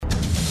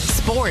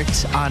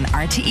Sport on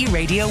RTE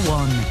Radio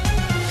 1.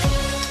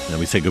 Now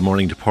we say good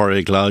morning to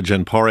Pauric Lodge.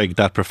 And Pauric,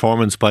 that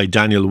performance by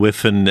Daniel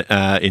Wiffen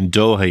in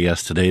Doha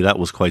yesterday, that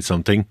was quite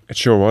something. It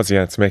sure was,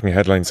 yeah. It's making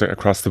headlines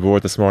across the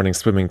board this morning.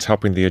 Swimming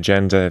topping the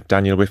agenda.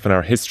 Daniel Wiffen,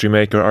 our history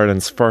maker,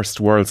 Ireland's first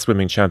world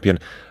swimming champion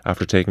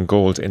after taking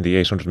gold in the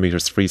 800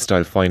 metres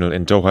freestyle final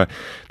in Doha.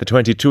 The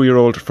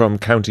 22-year-old from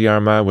County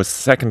Armagh was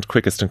second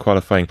quickest in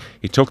qualifying.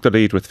 He took the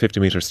lead with 50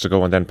 metres to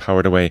go and then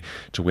powered away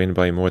to win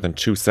by more than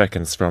 2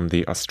 seconds from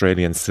the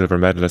Australian silver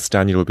medalist.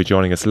 Daniel will be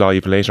joining us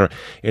live later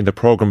in the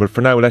programme. But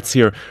for now, let's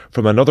hear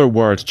from another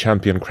world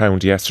champion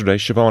crowned yesterday.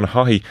 Siobhan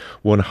Haughey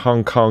won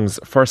Hong Kong's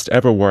first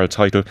ever world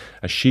title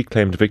as she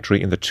claimed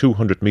victory in the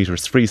 200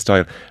 metres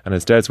freestyle. And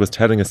as Des was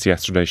telling us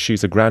yesterday,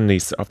 she's a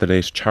grandniece of the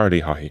late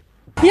Charlie Haughey.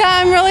 Yeah,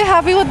 I'm really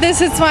happy with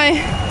this. It's my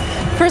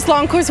first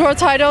long course world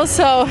title,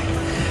 so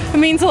it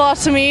means a lot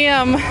to me.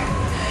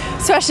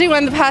 Especially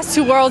when the past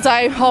two worlds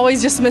I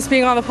always just miss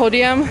being on the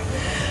podium.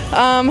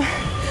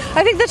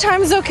 I think the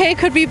time is okay,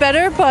 could be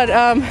better, but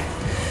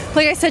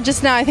like I said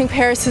just now, I think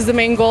Paris is the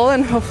main goal,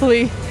 and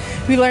hopefully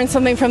we learn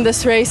something from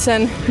this race,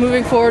 and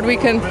moving forward we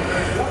can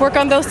work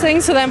on those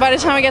things, so then by the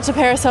time I get to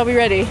Paris I'll be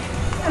ready.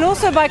 And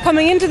also, by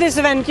coming into this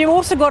event, you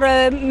also got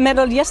a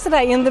medal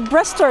yesterday in the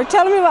breaststroke.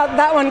 Tell me about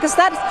that one, because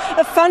that's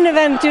a fun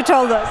event, you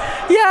told us.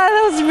 Yeah,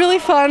 that was really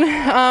fun.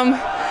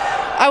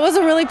 I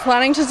wasn't really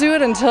planning to do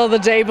it until the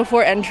day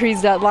before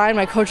entry's deadline.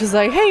 My coach was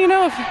like, hey, you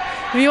know,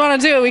 if you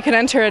want to do it, we can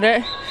enter in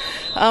it.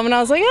 And I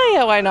was like,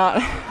 yeah, why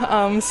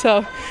not?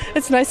 So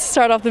it's nice to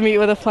start off the meet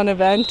with a fun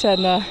event,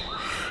 and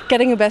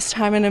getting a best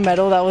time and a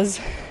medal, that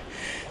was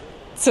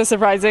so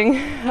surprising.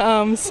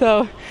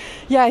 So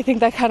yeah, I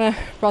think that kind of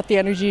brought the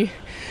energy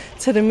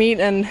to the meet,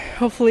 and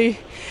hopefully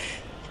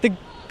the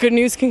good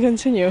news can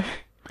continue.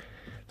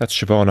 That's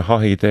Siobhan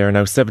Haughey there.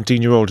 Now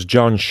 17-year-old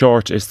John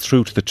Short is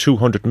through to the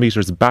 200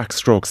 metres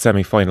backstroke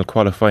semi-final,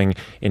 qualifying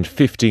in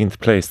 15th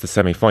place. The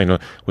semi-final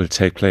will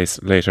take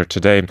place later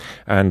today.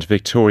 And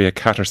Victoria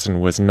Catterson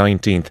was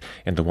 19th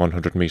in the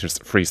 100 metres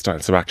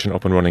freestyle. So action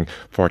up and running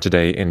for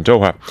today in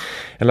Doha.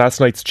 In last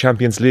night's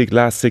Champions League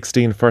last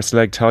 16 first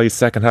leg ties,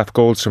 second half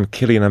goals from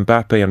Kylian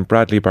Mbappe and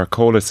Bradley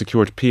Barcola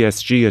secured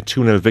PSG a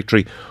 2-0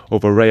 victory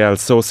over Real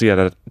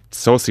Sociedad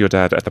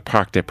at the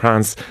Parc des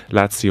Princes.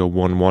 Lazio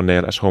won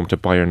 1-0 at home to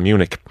Bayern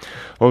Munich.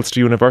 Ulster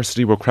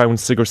University were crowned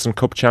Sigerson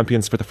Cup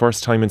champions for the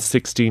first time in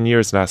 16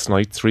 years last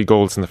night. 3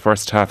 goals in the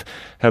first half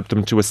helped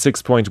them to a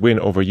 6-point win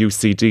over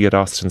UCD at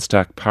Austin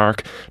Stack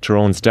Park.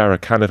 Tyrone's Dara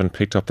Canavan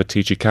picked up the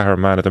TG Cahir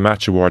Man of the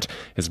Match award.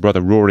 His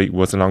brother Rory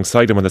was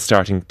alongside him on the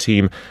starting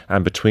team,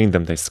 and between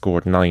them they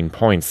scored 9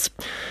 points.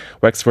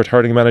 Wexford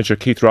hurling manager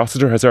Keith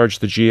Rossiter has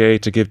urged the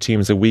GAA to give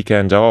teams a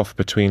weekend off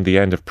between the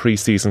end of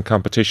pre-season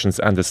competitions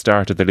and the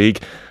start of the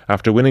league.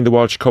 After winning the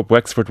Walsh Cup,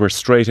 Wexford were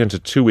straight into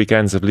 2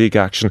 weekends of league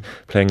action,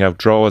 playing out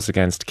draws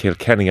against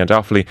Kilkenny and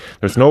Offaly.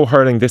 There's no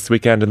hurling this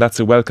weekend, and that's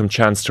a welcome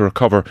chance to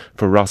recover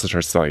for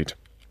Rossiter's side.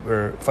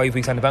 We're 5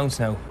 weeks on the bounce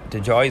now.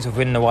 The joys of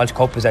winning the Walsh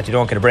Cup is that you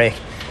don't get a break,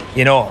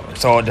 you know,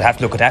 so they have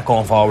to look at that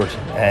going forward.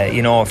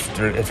 You know, if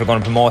they're going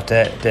to promote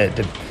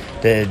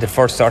the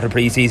first sort of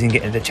pre-season,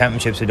 the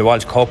championships with the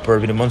Walsh Cup or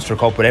with the Munster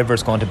Cup, whatever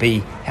it's going to be,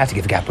 have to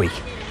give a gap week.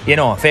 You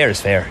know, fair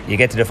is fair. You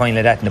get to the final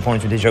of that and the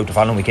punishment is out the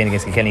following weekend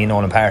against Kilkenny and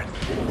Nolan Park.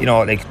 You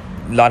know, like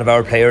a lot of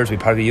our players, we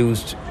probably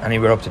used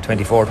anywhere up to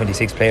 24,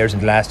 26 players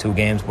in the last 2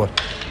 games, but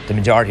the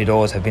majority of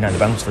those have been on the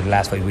bounce for the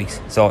last 5 weeks.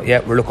 So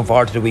yeah, we're looking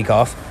forward to the week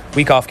off.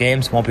 Week off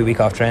games, won't be week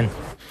off training.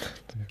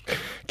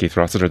 Keith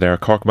Rossiter there.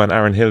 Corkman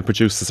Aaron Hill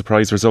produced the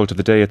surprise result of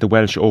the day at the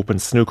Welsh Open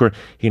Snooker.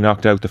 He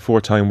knocked out the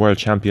 4-time world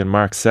champion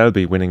Mark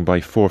Selby, winning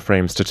by 4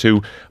 frames to 2.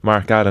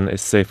 Mark Allen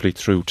is safely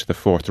through to the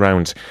 4th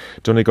round.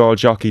 Donegal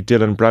jockey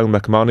Dylan Brown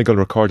McMonigal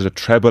recorded a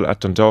treble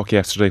at Dundalk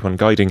yesterday when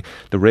guiding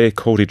the Ray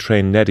Cody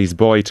trained Neddy's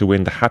Boy to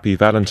win the Happy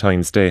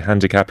Valentine's Day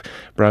handicap.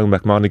 Brown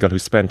McMonigal, who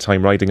spent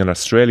time riding in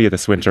Australia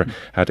this winter,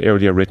 had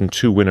earlier ridden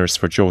 2 winners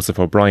for Joseph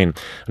O'Brien.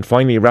 And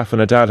finally, Rafa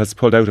Nadal has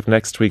pulled out of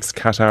next week's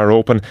Qatar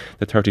Open.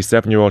 The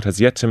 37-year-old has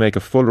yet to make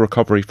a full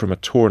recovery from a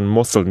torn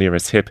muscle near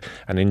his hip,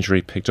 an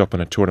injury picked up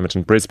in a tournament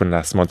in Brisbane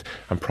last month,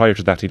 and prior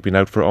to that he'd been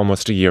out for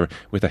almost a year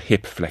with a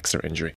hip flexor injury.